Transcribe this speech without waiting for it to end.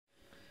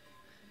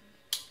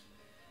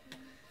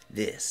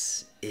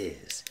This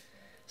is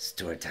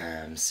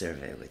Storytime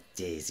Survey with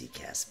Daisy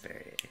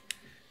Casper.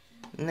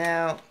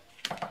 Now,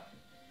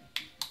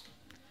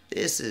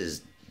 this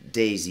is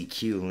Daisy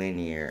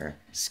QLinear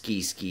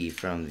ski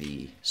from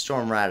the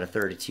Storm Rider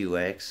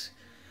 32X.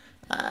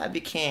 I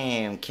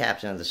became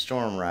captain of the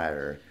Storm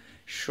Rider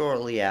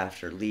shortly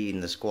after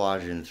leading the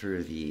squadron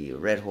through the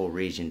Red Hole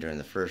region during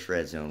the first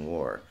Red Zone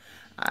War.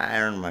 I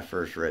earned my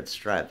first red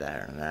stripe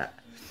that.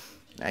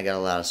 I got a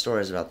lot of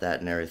stories about that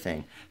and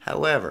everything.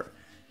 However,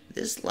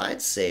 this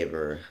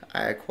lightsaber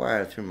I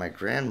acquired through my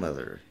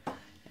grandmother,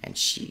 and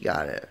she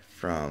got it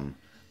from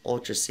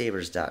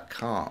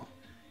ULTRASABERS.com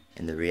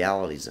in the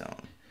reality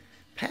zone.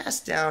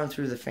 Passed down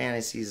through the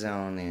fantasy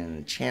zone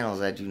in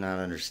channels I do not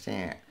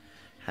understand.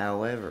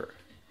 However,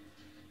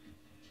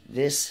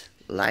 this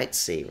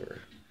lightsaber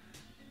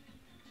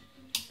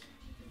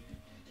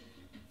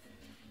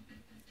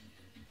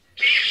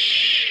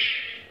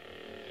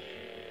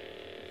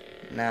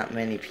not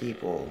many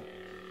people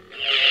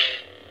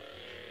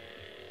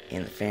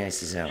in the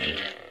fantasy zone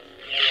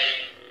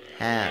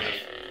have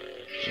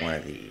one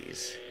of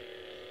these,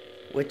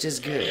 which is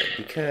good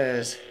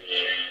because,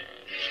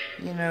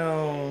 you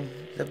know,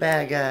 the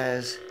bad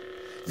guys,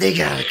 they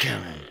got it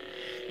coming,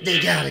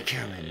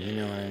 you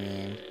know what I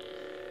mean?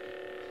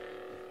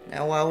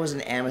 Now, why was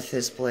an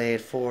amethyst blade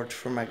forged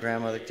for my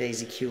grandmother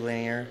Daisy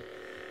QLinear?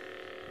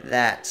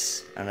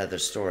 That's another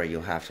story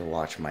you'll have to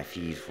watch my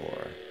feed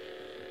for.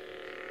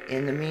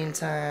 In the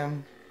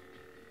meantime,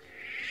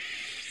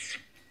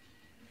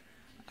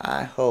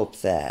 I hope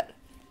that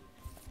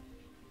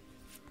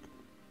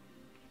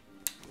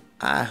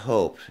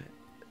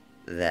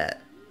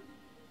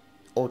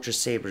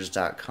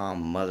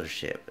ULTRASABERS.com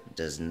mothership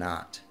does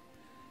not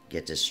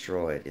get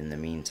destroyed in the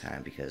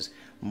meantime, because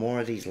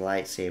more of these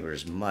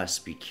lightsabers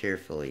must be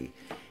carefully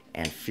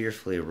and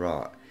fearfully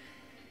wrought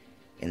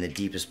in the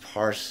deepest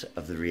parts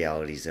of the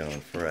reality zone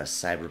for us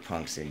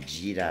cyberpunks and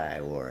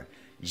Jedi or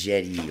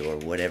Jedi or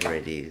whatever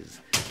it is.